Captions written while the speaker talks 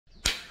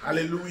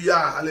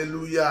Hallelujah,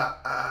 hallelujah.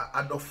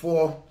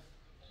 Adofo,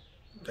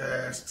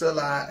 still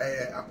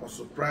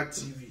Apostle PRAH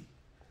TV.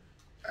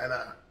 And,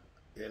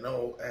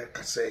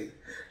 can say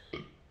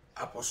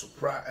Apostle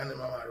PRAH and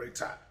Mama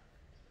Rita.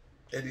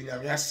 Edi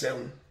nyamia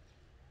sem.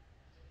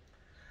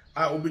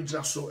 Obi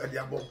gyina so edi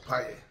abom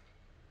pae.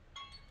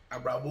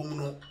 Abrabom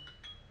no.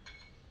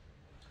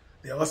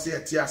 De o se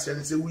eti ase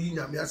ne se wuyi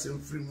nyamia sem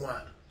free mu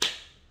a.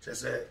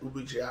 Chese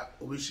obi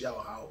hia o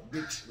ha o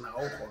bit na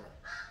o ko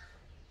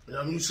no.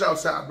 Nyamia shall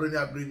say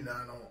abreni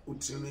na no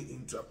utini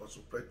into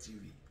Apostle PRAH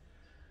TV.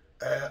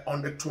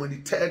 On the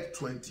 23rd,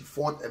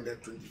 24th, and the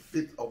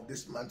 25th of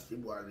this month,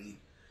 February,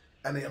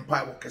 and the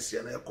Empire will see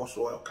an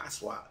Koso or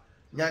Kaswa,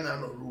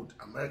 Nyana Road,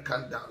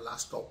 American Down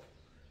last stop,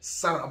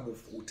 Sarabu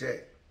Hotel,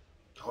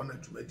 Honor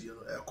to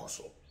Mediano Air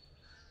Koso.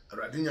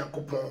 Radina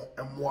Coupon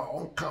and more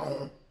on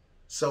count,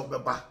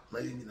 Selbeba,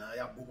 Melina,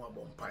 Buma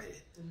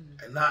Bompaye,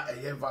 and now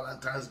a year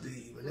Valentine's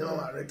Day, when you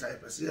are a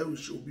type of say we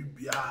should be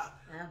Bia,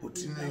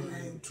 putting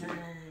into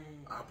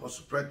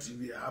Apostle PRAH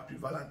TV, Happy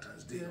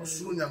Valentine's Day, or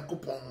soon young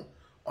coupon.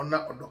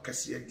 Ona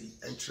odokese adi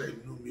enkyere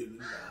mu mielu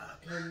na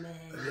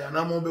amen ya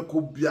na mo be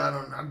ko bia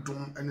no na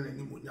dum ene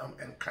nani monyam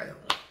enkan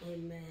ho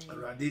amen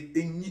awurade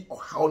enyi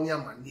ohaw ne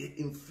amane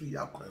emfiri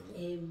akwan mu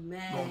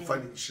amen no mfa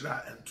ni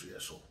hira entoye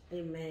so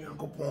amen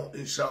yankopon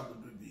insha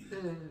bibi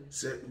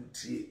se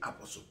utie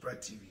Apostle PRAH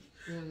TV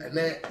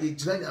ene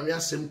ejina nyame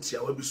asem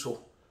tia wa bi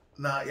so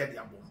na ye de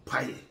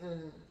abompaye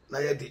na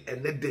ye de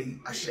ene dey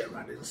ahye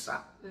awurade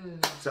nsa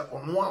se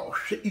ono a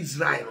ohwe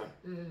Israel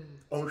no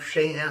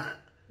onhwen a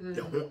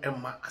the whole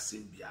Emma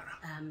Asimbiara.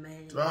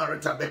 Amen. Tomorrow,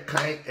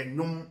 Tabekai and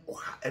Num or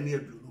any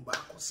of you back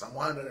on some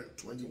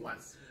 121.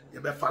 You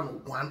better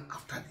find one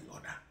after the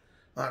other.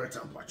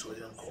 Maritime Patrol,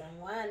 Uncle.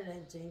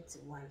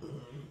 121.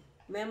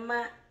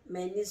 Memma,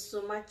 many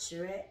so much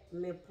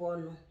me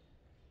pono.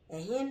 A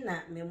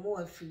hina me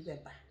more free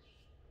beba.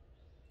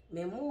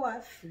 Me more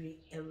free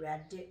a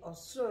rade or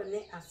so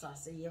ne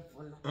assassin ye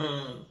for no.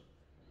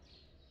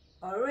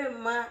 Or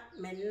ma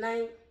me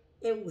nine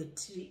a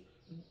witty.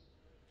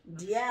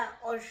 Dia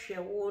ohwe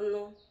wo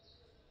no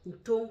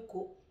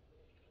ntonko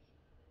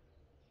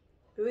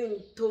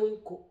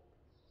rintonko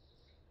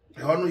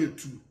e hono ye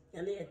 2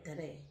 ele ye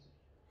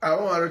 3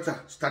 won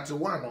arita start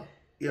 1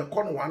 ye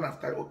kon 1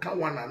 after o kan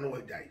 1 na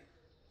we dai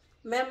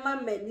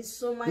memma mani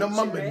so ma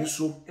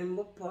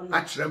empo no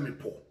a kire me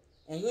po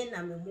ehe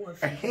na me mu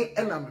afi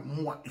ehe na me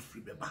mu afi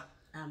beba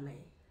amen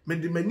me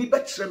de mani ba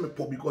kire me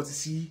po because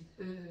see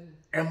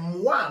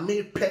emwa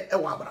me pe e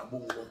wa brabo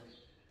no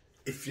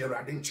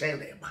efiarade nchen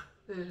na eba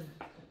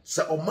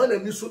sa o man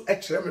ani so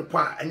ekere me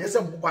pa enye se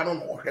buba no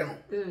no ohwe no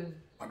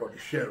ado de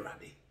hwe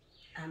rade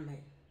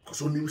amen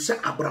so nim se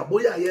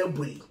abrabo ya ye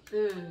boi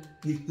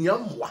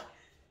hiamwa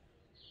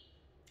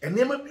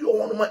enema bi o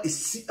wono ma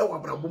esi e wa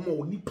abrabo ma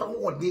onipa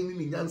ho odin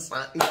ni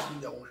nyansa enti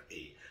nya wo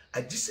hwe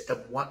agise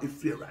emwa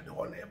efie rade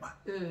ho na eba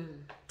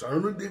to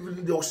no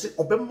David de o se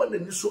obemma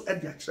nani so e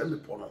de akere me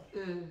po no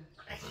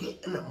ehe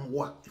na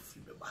mwa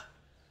efie beba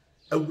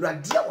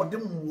awurade a ode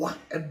mwa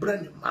ebra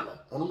ne ma no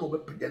ono no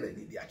obepede na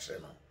ni di akere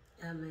no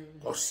amen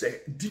because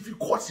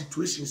difficult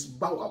situations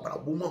ba wa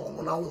brabo ma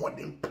ono na ho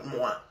de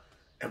mpemo a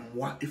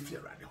emwa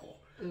efiarade ho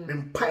me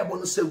mpa bo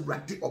no se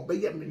awurade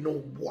obeye me no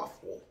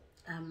boafo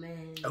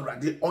amen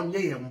awurade onye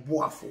ye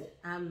mboafo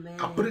amen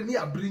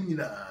abri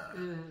nyina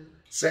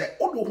se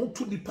odo ho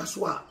tu nipa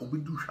so a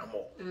obedu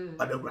hwamo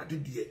bada awurade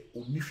de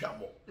oni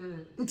hwamo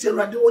nti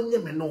awurade onye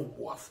me no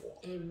boafo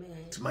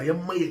amen tima ye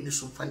ma ye ni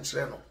so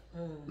fankere no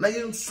na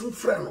ye nsu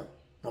frɛ no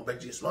no be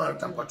Jesus no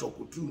atampa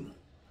chokotu no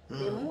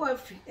me mo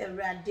afri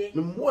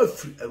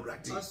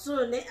awurade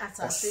oso ne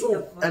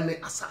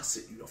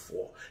asase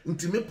yofo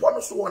nti me po no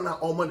so wona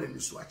o ma nani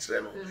so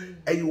akere no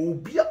eye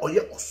obi a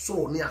oye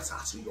osoro ne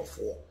asase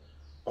yofo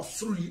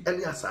osoro yi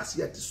ene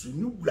asase ya tisu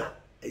ni wura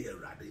eye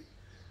awurade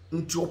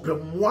nti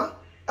opemmoa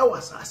e wa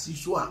asase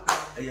so a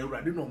eye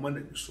awurade no ma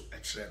nani so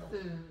akere no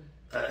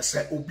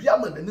se obi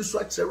ama nani so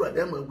akere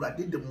awurade ma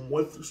awurade de mo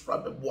afri so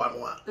abeboa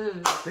no a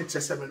ne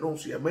chese me no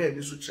so ye ma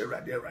nani so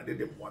akere awurade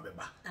de mo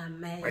abeba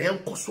amen ayen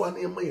koso an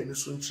e ma nani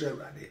so akere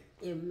awurade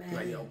amen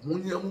na ye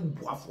hunyam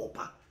buafo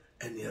pa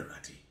ene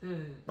awurade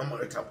mama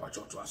reta pa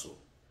choto aso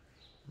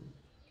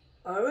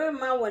ore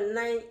ma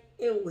wonan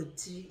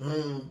enwoti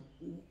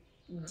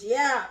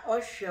dia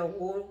ohwe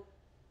wo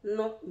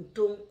no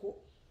ntonko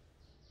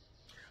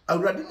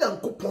awurade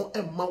nyankopon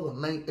emma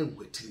wonan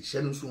enwoti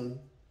hye no so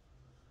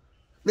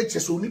ne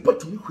cheso nipa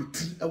tumi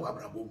hwetiri e wa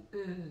brabo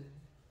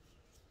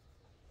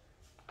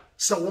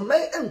sa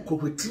wonan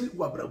enkohwetiri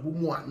wa brabo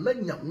mu a na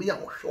nyame a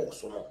ohwe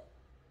so no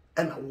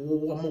e na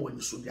wo ma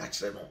wani so di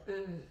akere no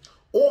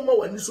o ma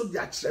wani so di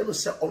akere no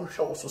se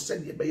onhwe so se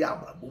de be ya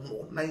brabo mu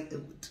wonan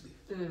enwetiri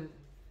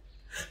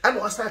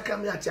ano asaka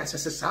me ati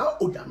asese sa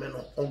odame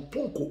no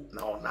ontonko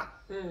na ona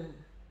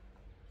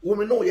wo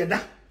me no ye da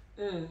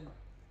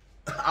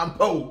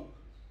ampo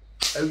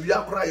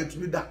awia kora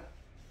yetumi da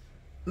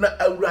na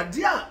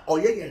awurade a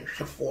oye yen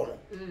hwefo no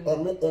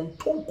ono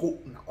ontonko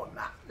na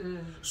ona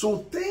so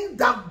thing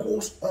that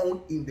goes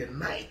on in the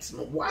night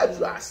no while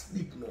you are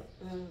asleep no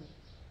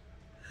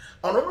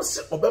ono no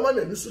se obema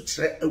na ni so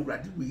kire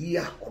awurade we yi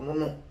a ono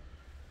no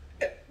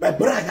be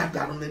bra ya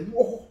da no na ni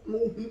wo no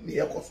hu ne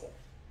yekoso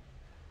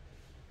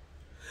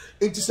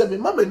enti se me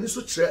mama ni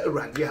so kire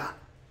awurade a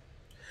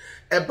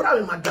ebra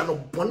me mada no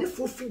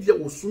bonefo fidie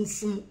wo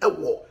sunsum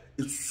ewo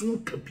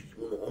esum kabi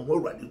no ono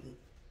awurade hu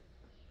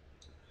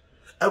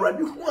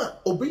awurade hu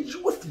a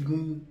obeji wo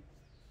finu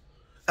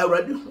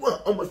awurade hu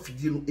a o ma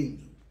fidie no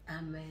enyi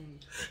amen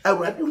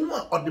awurade hu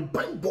a o de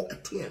banbo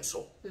etoyen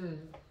so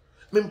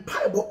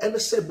Mempibo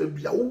and say,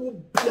 baby, I will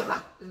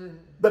biara,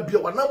 baby, I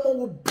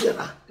will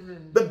biara,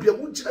 baby, I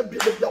would just be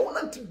a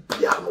one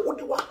piano. What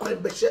do you want to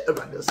be a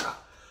radisa?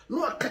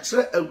 No, I catch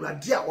a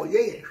radia or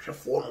ye,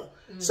 Shafono.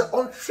 So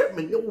on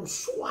Sherman, you will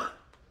swa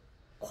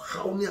or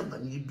how near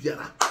money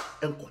biara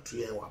and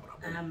Cotrier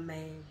Abraham.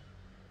 Amen.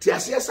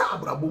 Tiasiasa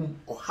Abraham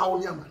or how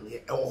near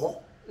money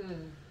or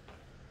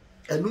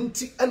and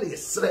Nunti and a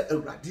sre a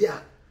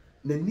radia,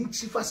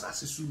 Nenichi fast as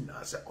soon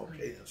as I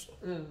okay. So.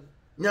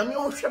 Nyame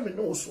on hwe me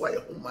no so aye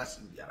ho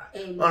masin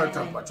biara on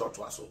tampa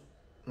choto aso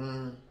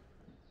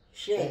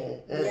she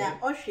ya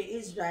o hwe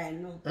Israel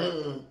no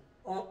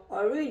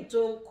orin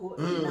tonko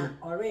na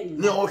orin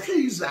ne o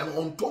hwe Israel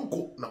on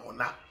tonko na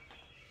ona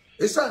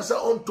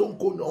esansa on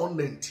tonko na on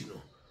nanti no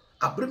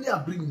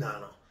abremi na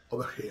no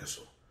obehwe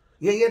so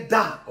ye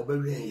da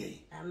obehwe ye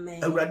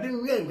amen awurade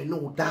nwe me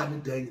no da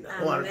ne da nyina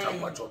on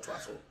tampa choto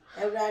aso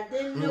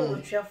awurade ne wo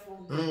hwefo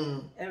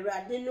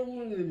awurade ne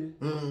wununu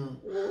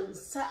wo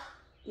sa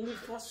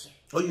Nifaso.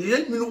 Oh,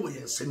 ye minu we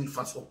yense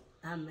nifaso.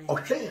 Amen.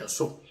 Okay,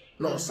 so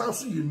no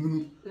sanso ye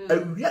minu.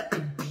 Awia ka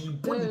bi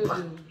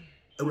bonipa.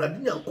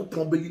 Awurade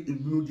Nyankopon be ye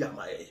minu di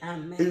amaye.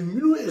 Amen.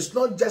 Minu is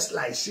not just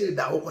like say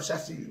that okosha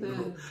say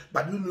minu,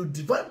 but you know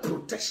divine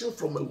protection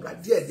from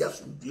awurade e dia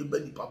so die be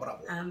nipa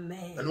brabo.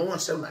 Amen. And no one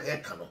say na ye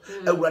ka no.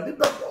 Awurade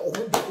be ho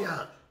de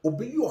ya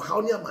obeyi o haw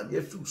ne amane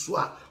afi so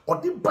a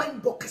ode ban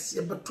bokese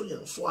e beto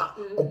yen so a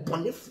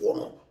obonefo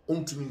no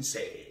ontumi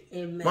nse.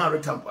 Amen.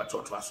 Maritam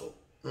patotwa so.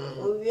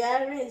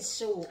 Owiare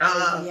so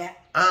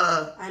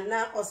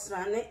ana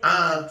osrane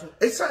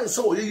esan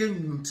so ye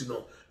nti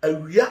no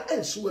awia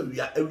enso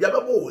awia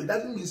bebo it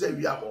doesn't mean say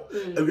awia mo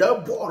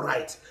awia bo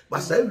right but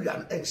say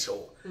awia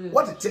enso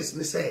what it is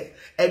ne say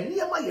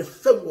eniema ye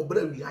fam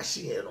obra awia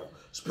hye no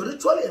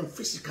spiritually and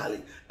physically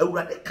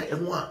awurade kan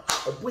ho a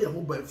obo ye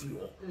ho ba firi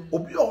ho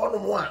obi o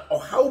hono mo a o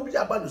how bi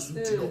aba no so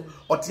nti no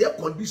o te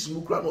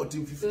condition kura no o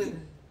tin fifiri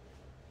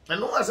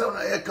eno asa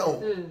na ye ka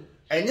o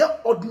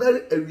enya ordinary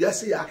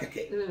awiase ya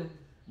keke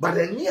but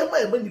eniema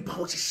e mani pa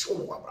ho hye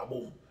wo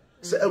abrabom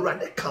se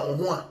awurade kan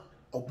ho a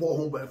obo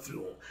ho ba firi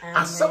ho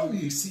asam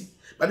ye si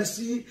but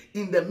see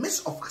in the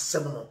midst of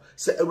assembly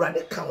se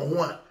awurade kan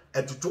ho a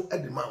edodo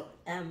edema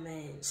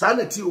amen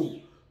sanati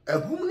o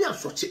ehum ni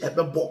asoche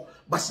ebebo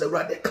but se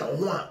awurade kan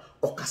ho a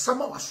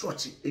okasama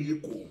wasoche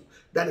eyeko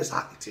that is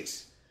how it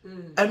is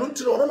and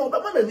until no be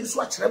man ani so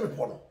akere me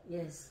pono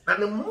yes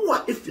and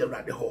moa if you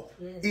awurade ho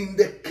in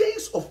the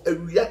case of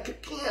awia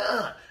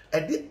kekia e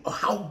de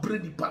how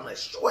bredi pa na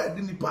so e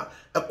de nipa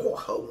e ko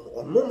ha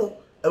no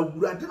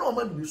awurade na o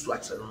man ni so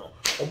akere no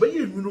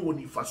obeye nwunu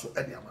woni fa so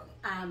e de ama no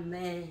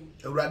amen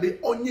awurade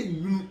onye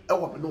nwunu e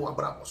wo me no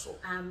abrabo so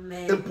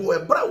amen empo e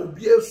bra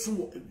obi asu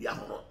wo awia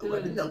ho no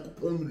awurade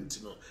Nyankopon unity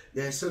no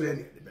ye sere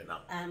ne de be na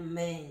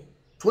amen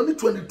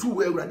 2022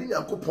 we awurade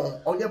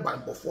Nyankopon onye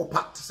banbofo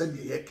part se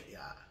de ye ke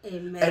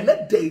amen. And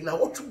that day now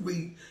what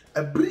we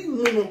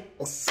bring no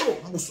or so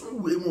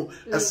we mo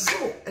a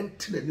so and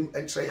tin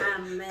and try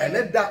and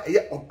that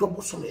day or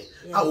double some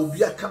I will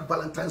be a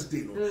Valentine's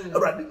Day no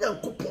already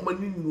Nyankopon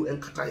mani nu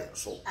enkata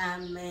so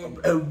amen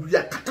we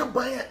are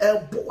katabaya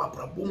elbow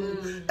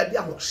abrabom e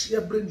dia ho hye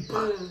brain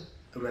pa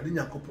already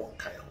Nyankopon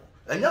kan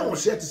ho anya ho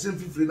hye te sem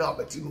fifiri na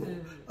obeti no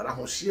but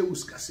ho hye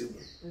wuskase mu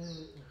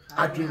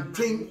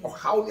adwentwen or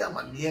how ni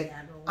amane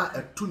a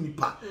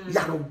etunipa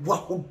yarowa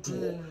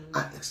hodo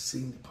a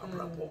eseni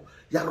pabrabo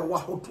yarowa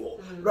hodo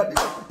rade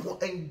Nyankopon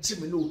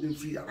enjime no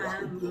mfi yarowa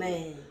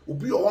amen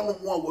obi o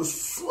wono mo a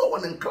wasuo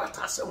won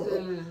nkrata asem ho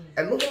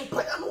eno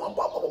mpa ya no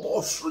ababo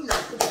osuru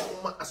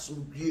Nyankopon ma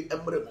asomdue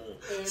emre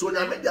mu so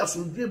nya media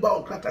asomdue ba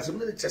on nkrata asem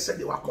ne chese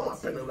de wakoma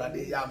pe na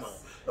rade ya ma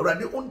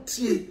rade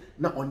ontie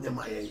na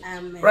onyema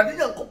yen rade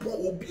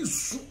Nyankopon obi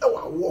su e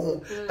wa wo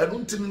ho eno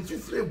ntimi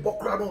fifire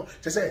bokra no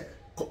chese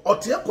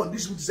otia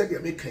condition to say they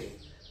make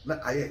na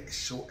aye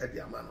show e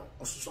dia ma no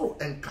osoro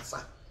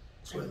enkasa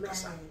so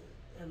enkasa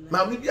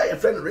ma mi bia your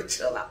friend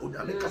Rachel la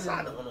onyame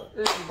kasa na no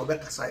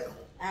obekasa ye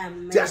ho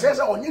amen ti asese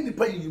onye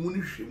nipa yi mu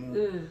ni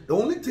hwemu the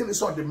only thing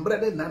is all the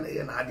mbrede na na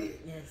ye na ade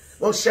yes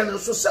on share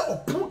so say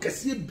opon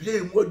kase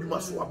bia mu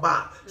aduma so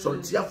aba so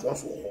tiafo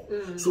so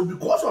ho so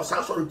because of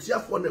so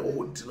tiafo na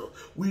ho ntino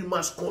we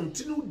must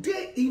continue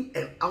day in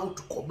and out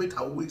to commit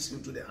our ways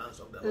into the hands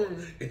of the Lord.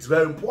 It's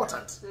very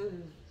important.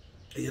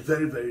 It's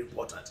very, very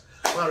important.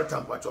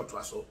 Maritime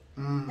Pachotua so.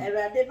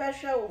 Erade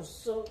besha wo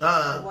so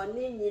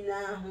boni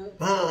nyina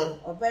ho.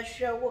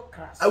 Obesha wo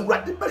kras.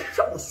 Erade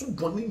besha wo so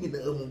boni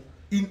nyina ho.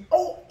 In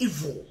all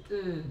evil,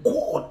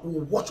 God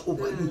will watch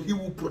over you. He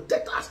will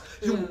protect us.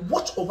 He will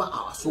watch over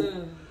our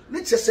soul.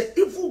 Let's just say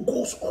evil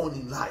goes on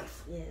in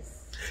life.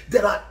 Yes.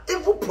 there are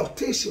evil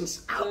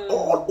plotations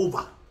all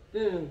over.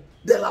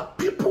 There are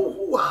people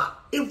who are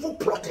evil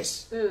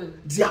plotters.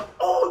 They are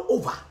all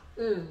over.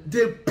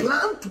 They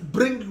plan to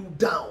bring you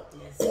down.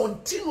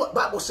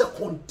 Bible says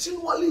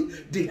continually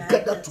they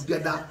gather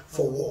together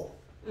for war.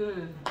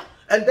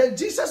 And then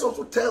Jesus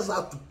also tells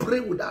us to pray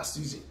without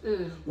ceasing.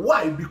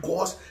 Why?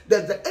 Because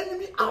there's the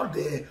enemy out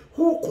there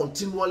who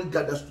continually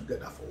gathers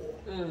together for war.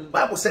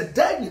 Bible said,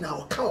 "Then in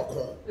our count,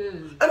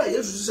 and I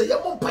used to say, you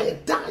won't pay a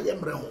dime."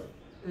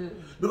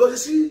 Because you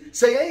see,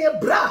 say,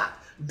 "Brah,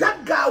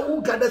 that guy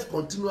who gathers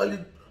continually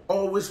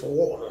always for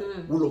war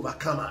will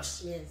overcome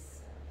us."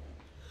 Yes.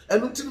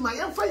 And until my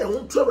young fire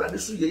won't throw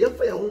radisu, young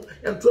fire won't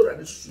throw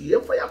radisu,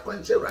 young fire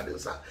quench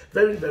radisa.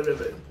 Very, very,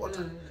 very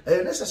important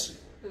and necessary.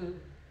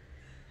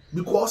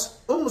 Because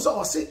almost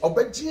all say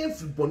obedient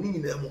for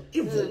boning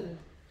evil,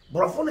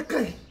 but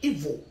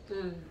evil.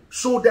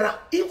 So there are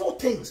evil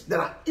things, there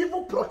are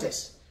evil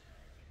plotters.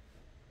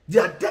 They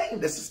are there in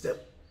the system.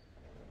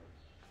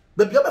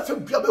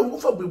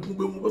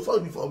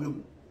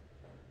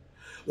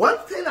 One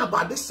thing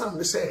about this song,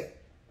 they say,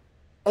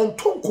 on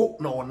tonko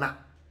no na.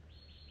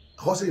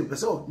 How say you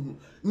say,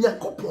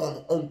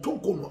 "Nyakopon on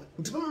tonko no."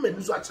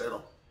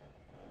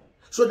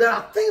 So there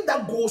are things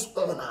that goes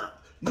on.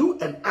 You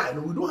and I,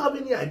 we don't have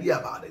any idea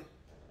about it.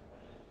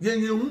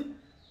 You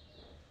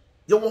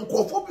won't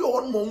call for your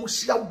own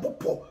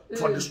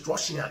for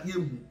destruction.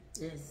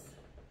 Yes.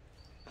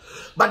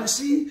 But you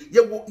see,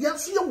 you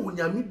see, on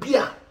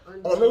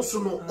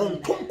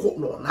tonko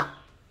no na.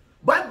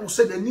 Bible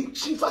said the need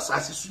chief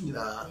assassin.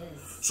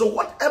 So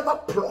whatever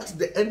plot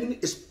the enemy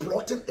is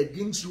plotting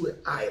against you and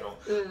I,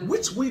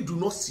 which we do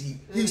not see,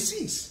 he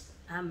sees.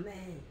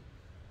 Amen.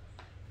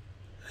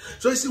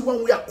 So you see,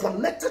 when we are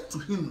connected to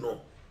him,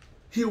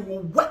 he will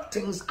work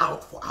things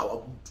out for our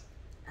good.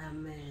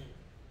 Amen.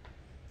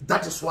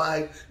 That is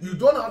why you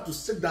don't have to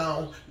sit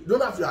down, you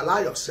don't have to allow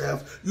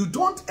yourself, you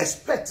don't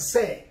expect to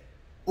say,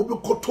 "Obi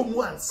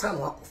and son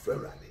wa kofre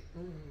rade."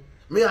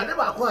 Me ade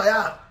ba ko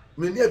aya,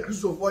 me ne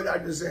Christopher ya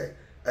de say,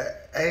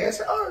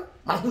 yes, oh,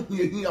 ma hu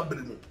yin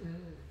abre mu.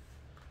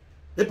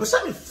 The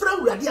person me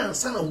frɛ rade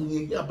ansa na hu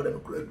yin abre mu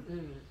kradu.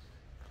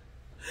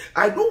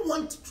 I don't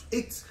want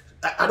it,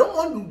 I don't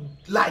want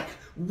to like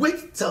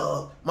wait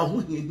till my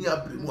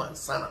and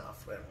son and a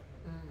friend.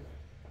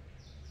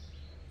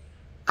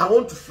 I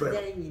want to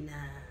friend.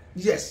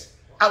 Yes,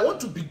 I want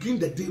to begin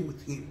the day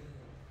with him.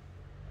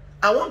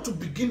 I want to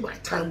begin my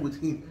time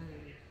with him.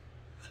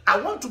 I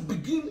want to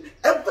begin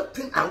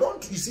everything I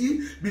want to, you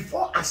see,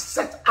 before I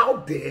set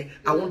out there,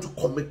 I want to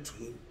commit to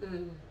him.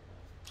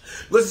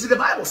 Because you see, the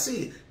Bible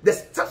says the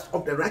steps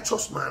of the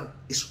righteous man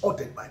is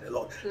ordered by the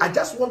Lord. I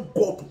just want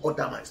God to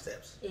order my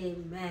steps.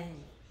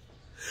 Amen.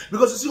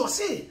 Because you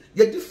see, say,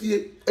 you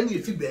defeat any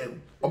if you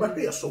bam, or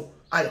maybe so,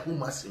 I who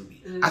must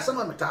be. As some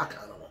of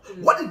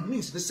what it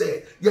means to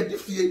say, you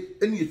defeat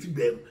any if you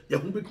bam, you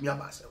won't beat me up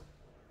myself.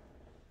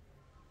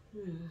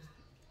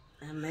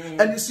 Amen.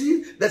 And you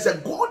see, there's a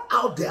God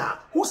out there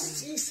who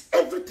sees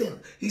everything.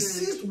 He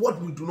sees what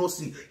we do not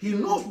see. He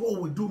knows what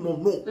we do not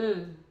know.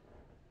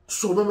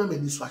 So, no man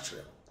is watching.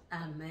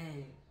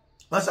 Amen.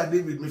 Master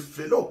David, me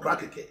fellow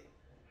cracker.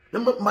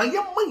 My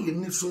young man, you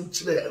need some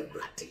chair,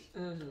 ratty.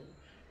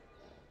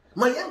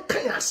 My young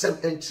kaya sem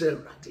and chair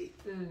ratty.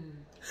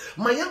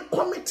 My young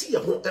committee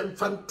of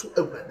infant to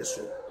a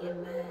radiso.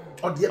 Amen.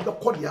 Or the other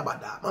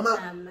Kodiabada, Mamma.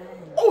 Amen.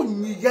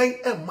 Only young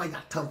and my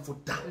time for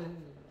down.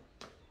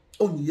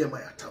 Only year my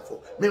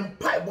atafo. Men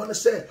pai wanna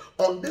say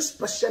on this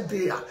special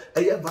day,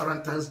 a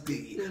Valentine's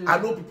Day. I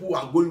know people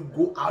are going to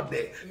go out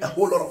there. A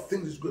whole lot of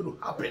things is going to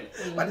happen.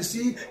 But you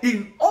see,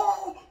 in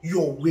all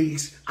your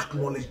ways,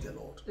 acknowledge the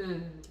Lord,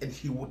 and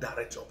He will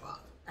direct your path.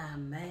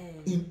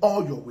 Amen. In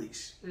all your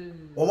ways.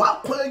 Amen.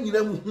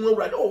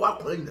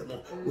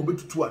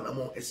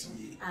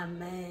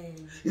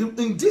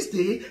 In this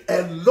day,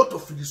 a lot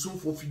of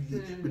physicians for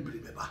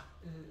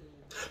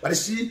but you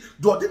see,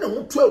 do didn't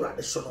want to write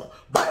the song.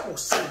 Bible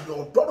says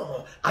your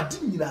brother, I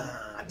didn't know.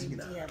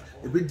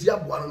 A bit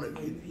diablo,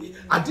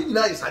 I didn't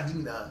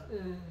know.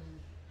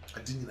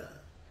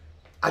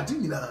 I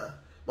didn't know.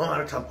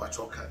 Mamma Tampa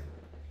Chokai.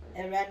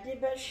 A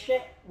radical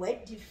share,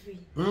 wet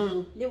different.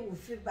 They will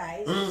feel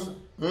by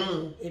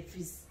if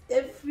it's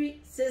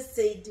every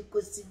say to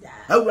consider.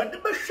 A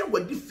radical share,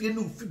 wet different,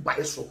 will feel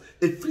by so.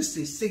 If we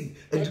say,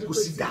 and to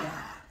consider.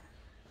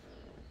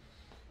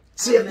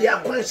 See, they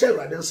are quite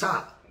sure, I don't say.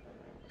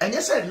 And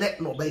yes, I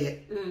net no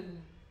bay.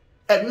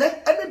 And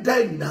net any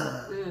day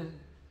now.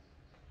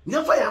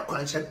 Never have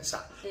conscience,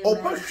 or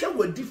pressure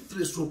will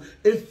differ so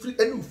if free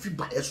and free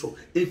by so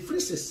if free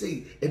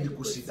say and you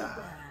consider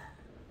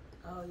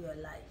all your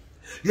life.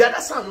 The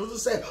other son also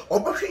said,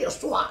 or pressure your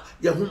store,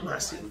 your home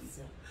massive.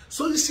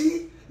 So you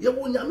see, you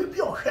won't be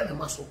your hand and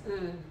muscle.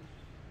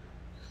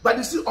 But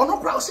you see, on no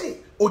crowd say,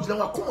 oh, you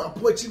know, come and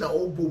put in a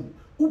old boom,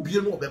 who be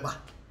no beba.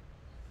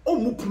 Oh,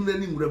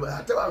 Mupunin river,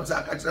 I tell you,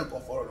 I can't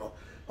for foreigner.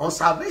 On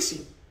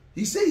salvation,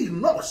 he said he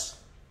knows.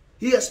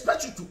 He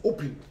expects you to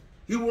open.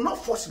 He will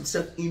not force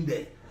himself in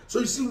there. So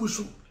you see,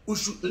 we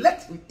should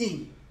let him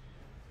in.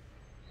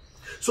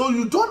 So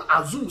you don't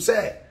assume,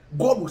 say,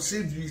 God will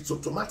save you, it's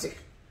automatic.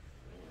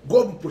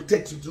 God will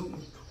protect you.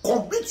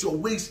 Commit your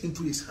ways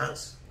into his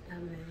hands.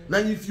 Amen. Now,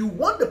 if you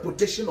want the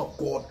protection of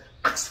God,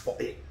 ask for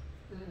it.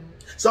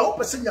 So,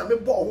 person you may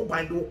born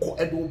by no call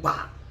edo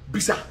bar.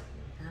 Bisa.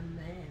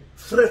 Amen.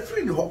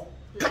 Free ho.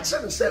 Catch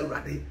and say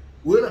ready.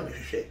 When I'm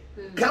here.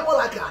 Come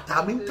like a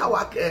tamin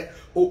tawake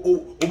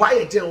o buy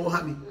a gel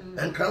hammy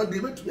and crown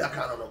demon to be a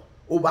canon.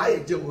 O buy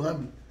a gel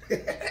hammy.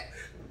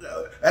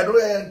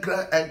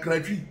 And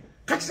cranky.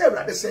 Catch them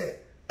ready say.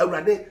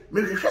 Already,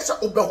 maybe Hessa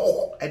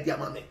Obeho at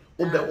Yamame.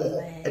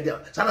 Obeho at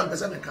the Sana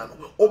Pesame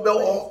Cano.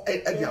 Obeho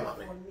at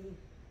Yamame.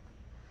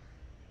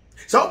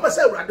 So, I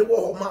say, Raddy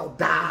War Mouth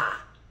da.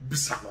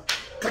 Bisama,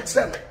 catch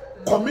them,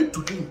 commit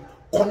to him,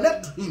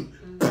 connect to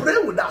him, pray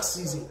without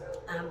ceasing.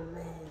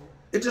 Amen.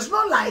 It is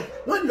not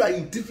like when you are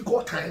in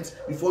difficult times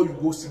before you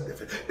go seek the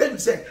faith. Then you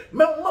say,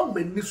 my mom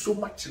may need so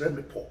much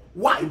report.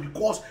 Why?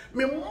 Because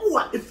me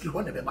more if you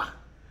want to be back.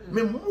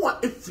 Me more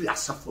if you are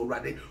suffering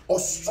already or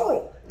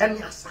sorrow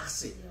any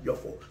assassin your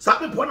fault. Some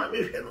people are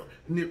me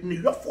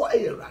your fault a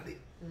year ready.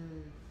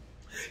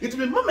 It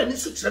will be more many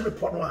such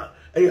report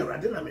a year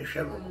ready na me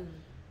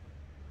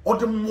or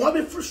the more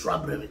be free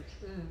shrubbery.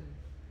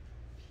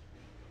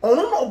 Oh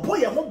no,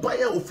 boy, I won't buy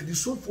a of the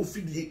soul for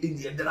feed in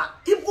the there are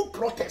evil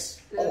protests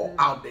all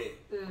out there.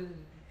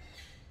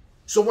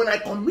 So when I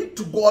commit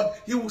to God,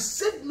 he will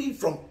save me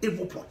from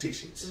evil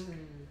protections.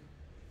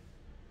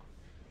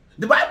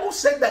 The Bible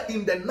said that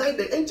in the night,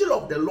 the angel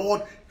of the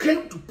Lord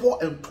came to Paul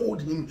and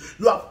told him,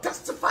 you have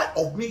testified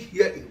of me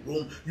here in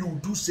Rome, you will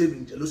do same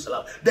in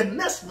Jerusalem. The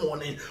next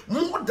morning,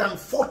 more than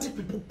 40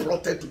 people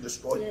plotted to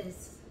destroy him.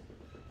 Yes.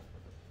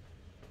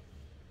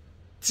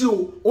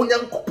 Tio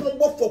onyankopon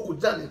bofo ko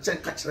jan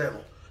nchen ka kire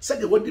no said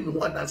the word me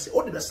ho dance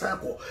o de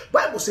cycle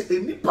Bible say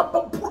eni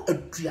papa pro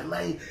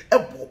aduanan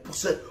ebo po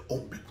se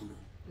onbekuno.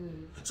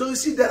 So you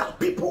see there are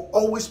people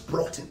always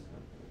plotting,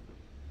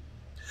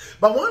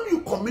 but when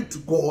you commit to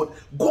God,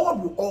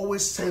 God will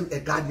always send a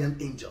guardian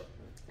angel.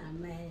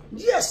 Amen.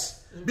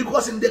 Yes,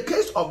 because in the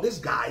case of this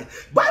guy,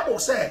 Bible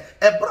say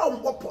e bra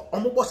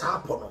ombo sa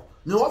apono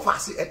ne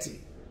ofase eti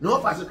ne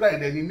ofase cry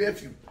na ni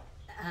nephew.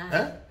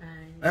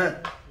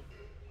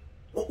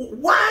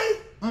 Why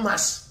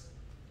must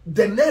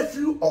the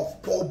nephew of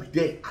Paul be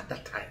there at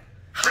that time?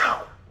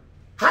 How?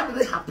 How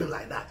did it happen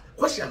like that?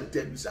 Question I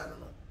tell you, I don't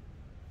know.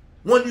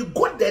 When you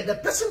got there, the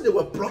person they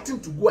were plotting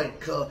to go and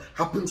kill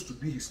happens to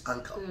be his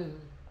uncle.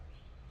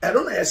 I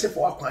don't know. I say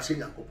for our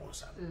question,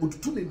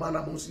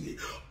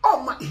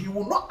 he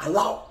will not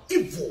allow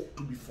evil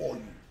to befall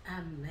you.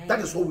 Amen.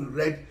 That is what we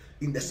read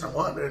in the Psalm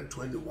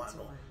 121,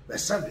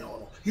 verse 7.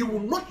 He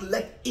will not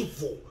let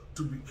evil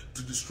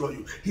to destroy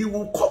you. He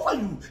will cover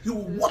you. He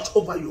will watch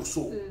over your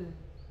soul.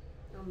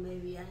 Or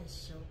maybe I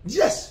show.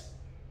 Yes.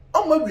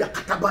 Or maybe a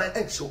kataban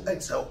and show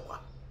and so.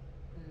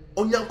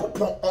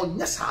 Onyankopon on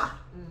yesa.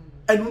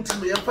 And until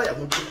my empire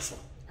won't do so.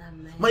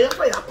 Amen. My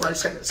empire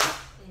conscience.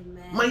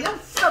 Amen. My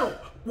empire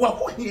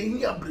what he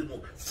brino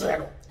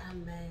freno.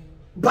 Amen.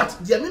 But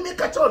the enemy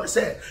catch on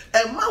say,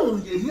 a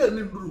man here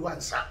in blue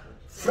answer.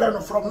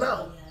 Freno from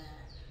now.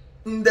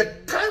 In the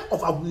time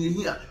of our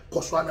here,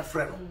 Koswana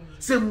freno.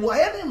 Say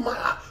moyane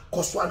ma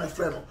koswana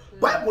freno.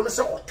 Bible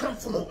say o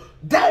tamfo no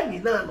dan ni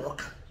na no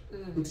ka.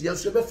 Nti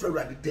yeso be frɛ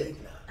Awurade dan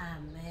na.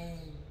 Amen.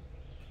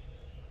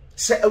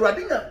 Say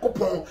Awurade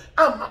Nyankopɔn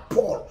ama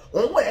Paul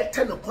on wa ete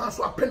ne kwan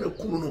so apɛ ne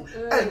kunu no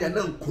anya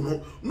na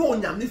nkunu no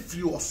onyame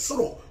firi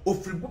osoro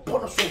ofiri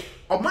bupɔ no so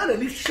o ma na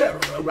ni hwɛ no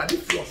Awurade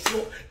firi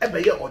osoro e be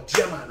ye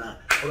ogiama na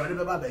Awurade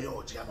be ba be ye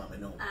ogiama me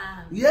no.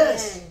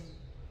 Yes.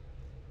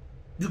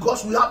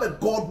 Because we have a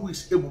God who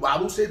is able. I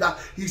will say that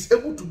he is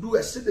able to do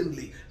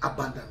exceedingly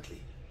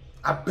abundantly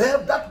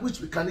above that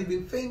which we can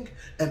even think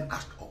and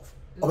ask of.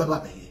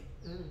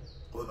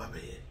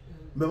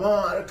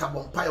 Mama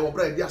kabon pai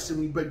obra dia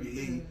asem ba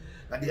wie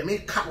na de me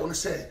ka won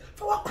say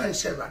fa wa kwan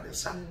share rade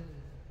sa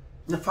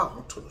na fa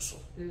ho to no so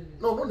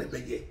no na be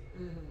ye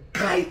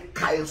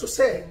kai so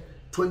say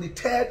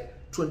 23rd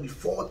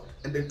 24th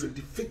and then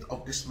 25th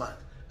of this month.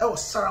 I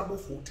was Sarabo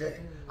Forte,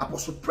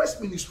 Apostle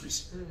PRAH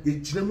Ministries, the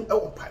Jinemu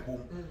Ewa Paibo,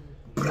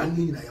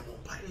 Branding I am on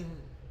Pai.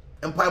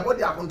 And Paibo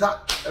the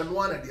Akonta and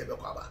one at the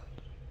Abekaba.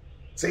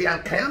 Say, I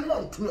can't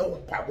want to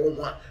know Paibo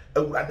one,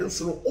 a rather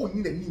so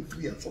only the mean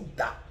free and so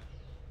that.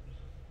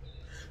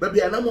 But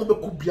the animal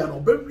could be an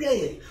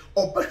oberia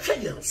or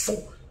Bachayan so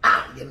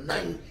your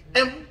nine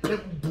and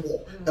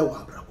Pembo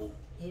Ewa Bravo.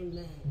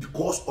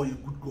 Because of your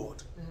good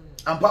God.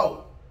 And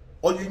Bow,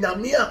 or your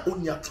Namia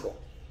on your tro.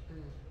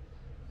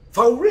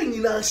 For ring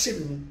in our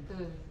shame,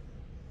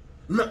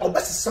 na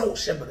obesi sound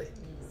shebre.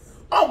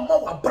 Oh,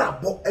 more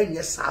brabo and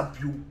yes, I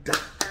build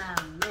that.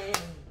 Amen.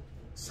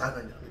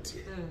 Sana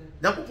Yamity.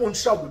 Now, upon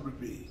shall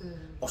be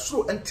or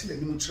so until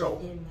any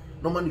mutual.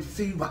 No money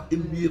favor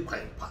in be a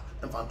pine pa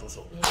and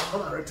fantoso.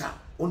 Honorata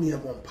only a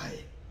one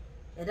pie.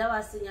 And I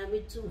was saying,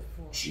 me too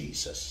for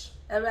Jesus.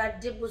 A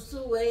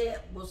debusu way,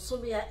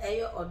 Bosumia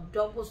air or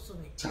double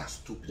summit.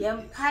 Just to be.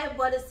 Young pie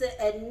body say,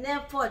 and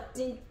never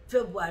 14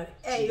 February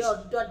your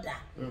daughter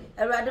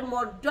erade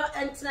mo do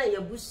entina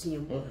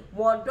yabusiem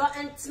mo do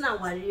entina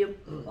wariem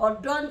o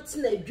do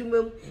entina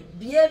adwumam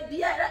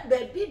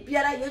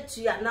biara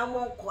yetu ya na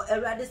monko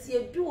erade se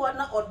edu wo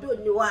na odo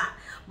niwa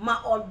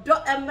ma odo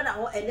emra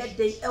ho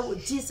enede e wo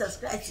Jesus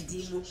Christ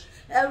di mu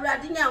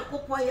erade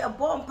nyankopon ye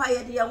bompa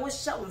ye de ye ho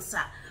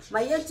hyewonsa ma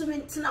yentumi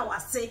ntina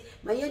wase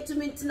ma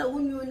yentumi ntina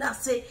wunyu na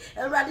se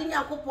erade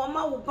nyankopon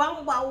ma wo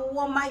bamba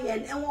wo ma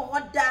yen enwo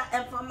hoda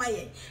emfa ma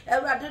yen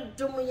erade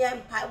dum ye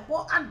mpa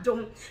bo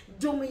adom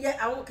dum ye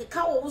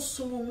awokeka wo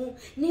sumu mu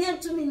ni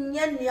yentumi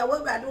nya ne wo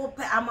erade wo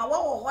pe ama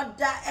wo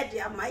hoda e de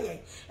ama yen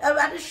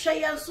erade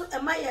hwe so e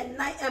ma yen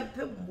nan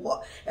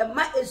empebo e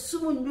ma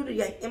esumu nduru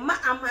yen e ma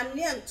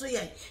amane ento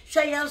yen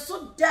hwe yen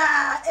so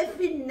da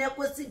efi ne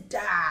kosi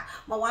da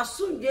ma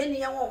wasundwe ne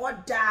yen wo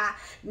hoda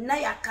na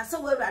yakasa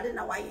wo erade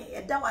na waye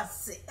yeda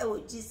wase e wo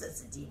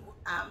Jesus di mu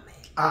amen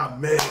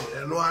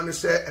amen no ane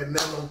say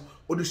eneno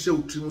odi she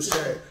utrim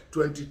say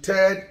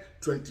 23rd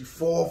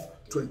 24th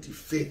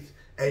 25th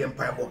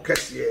Empire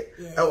Bokessie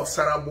e was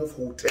Sarabo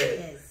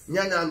Hotel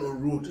Nyanya no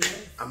road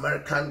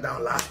American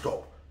down last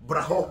stop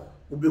Braho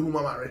ubehu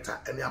mama reta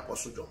ene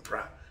Apostle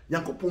PRAH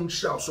Nyankopon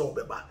hia so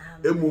beba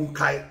emum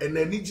kai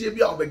ene nigye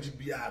bia obaji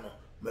bia no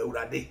ma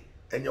urade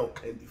enye o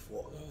kan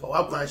before for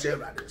wa kwan share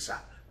urade sa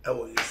e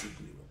wo Yesu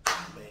bi mo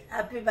amen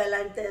Happy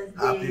Valentine's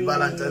Day. Happy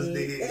Valentine's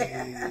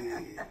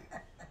Day.